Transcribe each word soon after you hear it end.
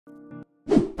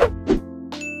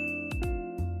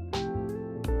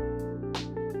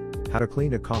How to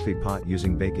clean a coffee pot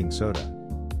using baking soda.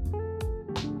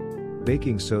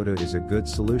 Baking soda is a good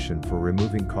solution for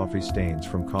removing coffee stains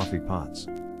from coffee pots.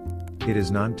 It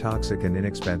is non-toxic and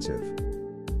inexpensive.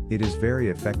 It is very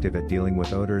effective at dealing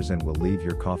with odors and will leave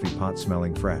your coffee pot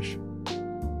smelling fresh.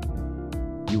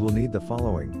 You will need the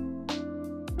following: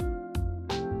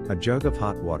 a jug of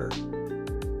hot water,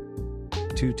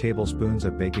 2 tablespoons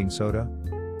of baking soda,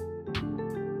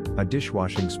 a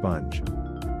dishwashing sponge.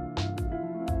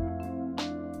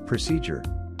 Procedure: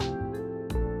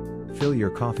 fill your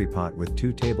coffee pot with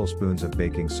 2 tablespoons of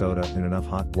baking soda and enough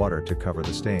hot water to cover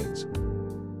the stains.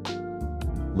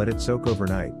 Let it soak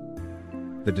overnight.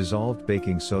 The dissolved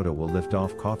baking soda will lift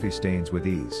off coffee stains with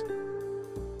ease.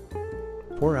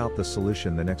 Pour out the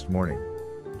solution the next morning.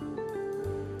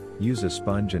 Use a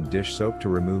sponge and dish soap to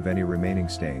remove any remaining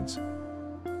stains.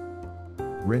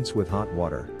 Rinse with hot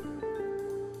water.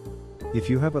 If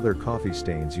you have other coffee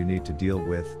stains you need to deal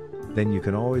with, then you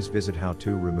can always visit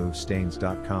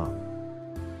howtoremovestains.com.